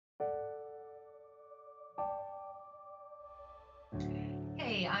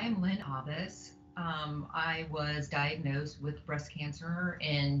Hey, I'm Lynn Abass. I was diagnosed with breast cancer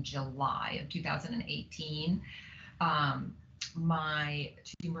in July of 2018. Um, my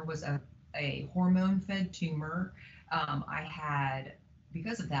tumor was a hormone fed tumor.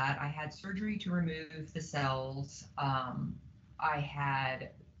 Because of that, I had surgery to remove the cells. I had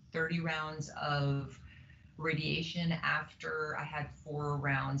 30 rounds of radiation after I had 4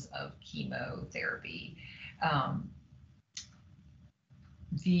 rounds of chemotherapy. Um,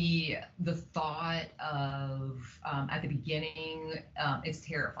 the thought of at the beginning, it's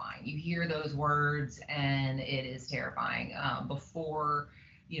terrifying. You hear those words and it is terrifying. Before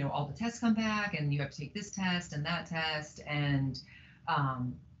all the tests come back and you have to take this test and that test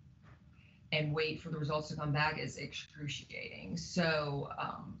um, and wait for the results to come back is excruciating. So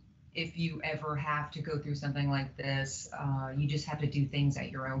if you ever have to go through something like this, you just have to do things at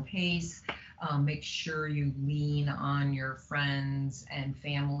your own pace. Make sure you lean on your friends and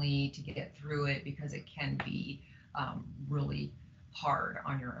family to get through it because it can be really hard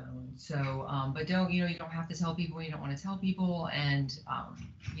on your own. So, but you don't have to tell people you don't want to tell people, and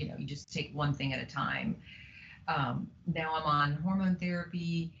you just take one thing at a time. Now I'm on hormone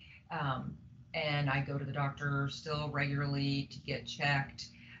therapy, and I go to the doctor still regularly to get checked.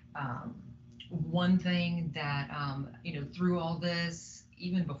 One thing that, through all this,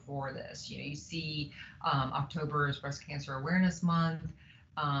 even before this, you see October is Breast Cancer Awareness Month.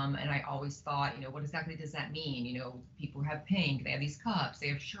 And I always thought, what exactly does that mean? People have pink, they have these cups, they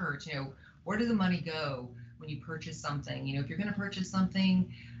have shirts, where does the money go when you purchase something? If you're going to purchase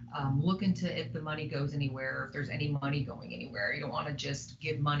something, look into if the money goes anywhere, if there's any money going anywhere. You don't want to just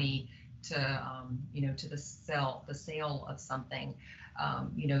give money to the sale of something.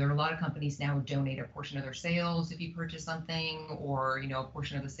 There are a lot of companies now who donate a portion of their sales if you purchase something, or a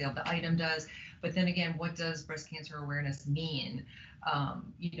portion of the sale the item does. But then again, what does breast cancer awareness mean?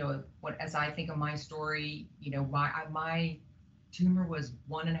 What as I think of my story, my tumor was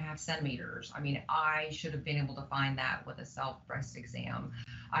 1.5 centimeters. I mean, I should have been able to find that with a self breast exam.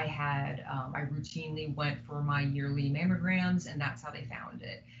 I routinely went for my yearly mammograms, and that's how they found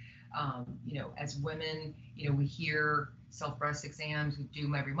it. As women, we hear self breast exams, we do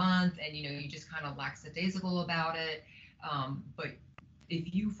them every month, and you just kind of lackadaisical about it. But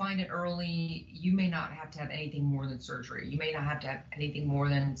if you find it early, you may not have to have anything more than surgery. You may not have to have anything more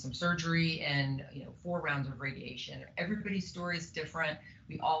than some surgery and 4 rounds of radiation. Everybody's story is different.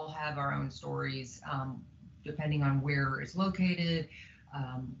 We all have our own stories, depending on where it's located,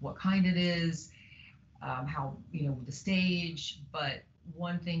 what kind it is, how the stage. But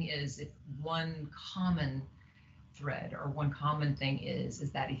one thing is, if one common thread or one common thing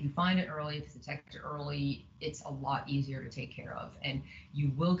is that if you find it early, if it's detected early, it's a lot easier to take care of, and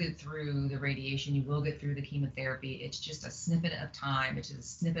you will get through the radiation, you will get through the chemotherapy. It's just a snippet of time, it's just a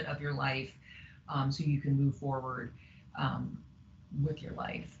snippet of your life, so you can move forward with your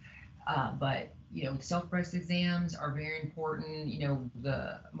life. But self breast exams are very important.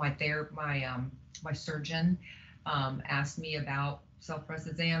 My surgeon asked me about self breast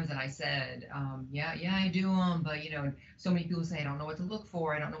exams, and I said, yeah, I do them, but so many people say I don't know what to look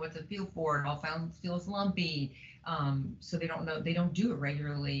for, I don't know what to feel for, it all feels lumpy, so they don't do it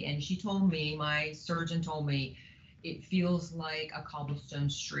regularly. And my surgeon told me, it feels like a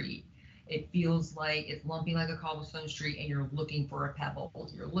cobblestone street. It feels like it's lumpy like a cobblestone street, and you're looking for a pebble.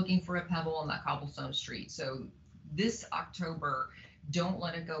 You're looking for a pebble on that cobblestone street. So this October, don't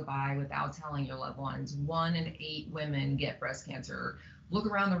let it go by without telling your loved ones. 1 in 8 women get breast cancer. Look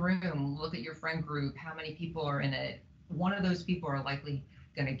around the room, look at your friend group, how many people are in it. One of those people are likely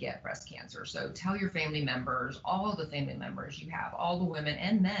going to get breast cancer. So tell your family members, all of the family members you have, all the women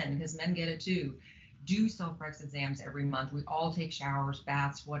and men, because men get it too. Do self breast exams every month. We all take showers,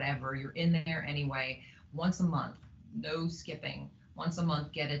 baths, whatever. You're in there anyway. Once a month, no skipping. Once a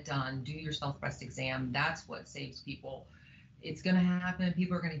month, get it done. Do your self breast exam. That's what saves people. It's going to happen.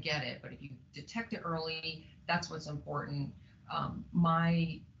 People are going to get it. But if you detect it early, that's what's important.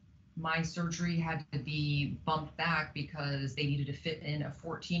 My surgery had to be bumped back because they needed to fit in a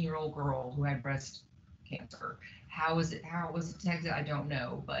 14-year-old girl who had breast cancer. How it was detected, I don't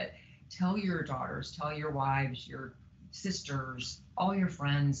know. But tell your daughters, tell your wives, your sisters, all your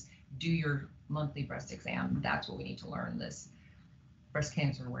friends, do your monthly breast exam. That's what we need to learn this Breast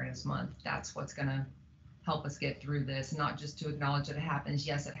Cancer Awareness Month. That's what's going to help us get through this, not just to acknowledge that it happens.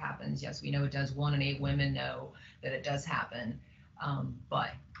 Yes, it happens. Yes, we know it does. 1 in 8 women know that it does happen. But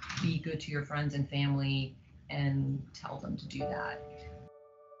be good to your friends and family and tell them to do that.